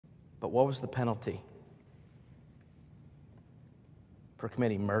But what was the penalty for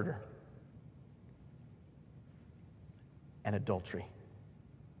committing murder and adultery?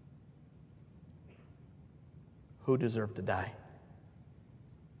 Who deserved to die?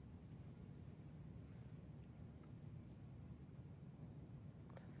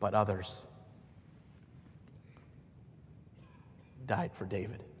 But others died for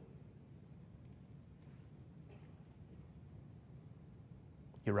David.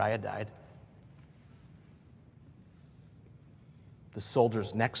 Uriah died. The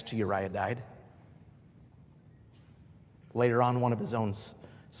soldiers next to Uriah died. Later on, one of his own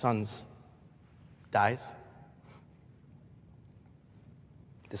sons dies.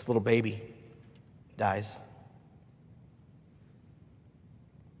 This little baby dies.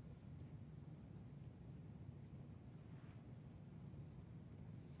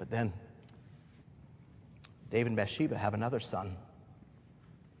 But then, David and Bathsheba have another son.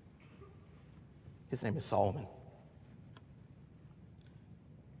 His name is Solomon.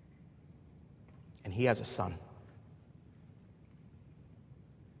 And he has a son.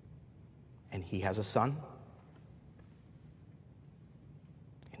 And he has a son.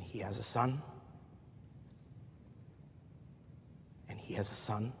 And he has a son. And he has a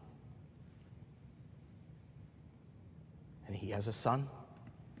son. And he has a son.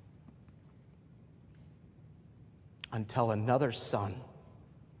 Until another son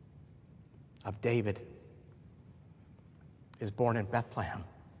of David is born in Bethlehem.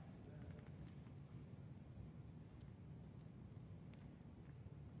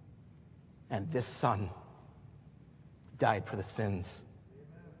 And this son died for the sins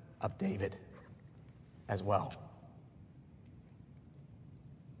of David as well.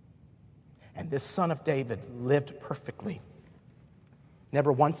 And this son of David lived perfectly.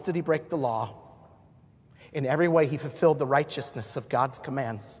 Never once did he break the law. In every way, he fulfilled the righteousness of God's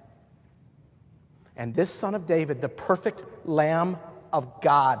commands. And this son of David, the perfect Lamb of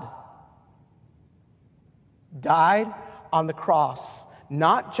God, died on the cross,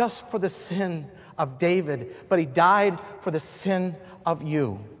 not just for the sin of David, but he died for the sin of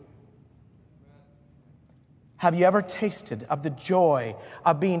you. Have you ever tasted of the joy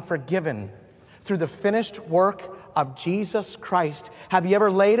of being forgiven through the finished work of Jesus Christ? Have you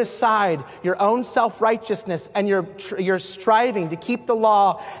ever laid aside your own self-righteousness and your striving to keep the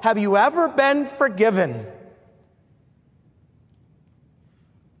law? Have you ever been forgiven?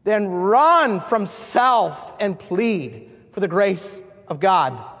 Then run from self and plead for the grace of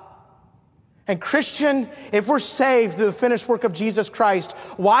God. And Christian, if we're saved through the finished work of Jesus Christ,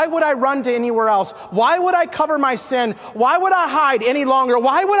 why would I run to anywhere else? Why would I cover my sin? Why would I hide any longer?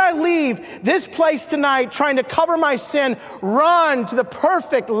 Why would I leave this place tonight trying to cover my sin? Run to the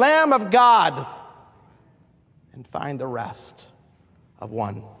perfect Lamb of God and find the rest of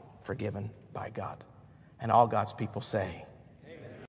one forgiven by God. And all God's people say,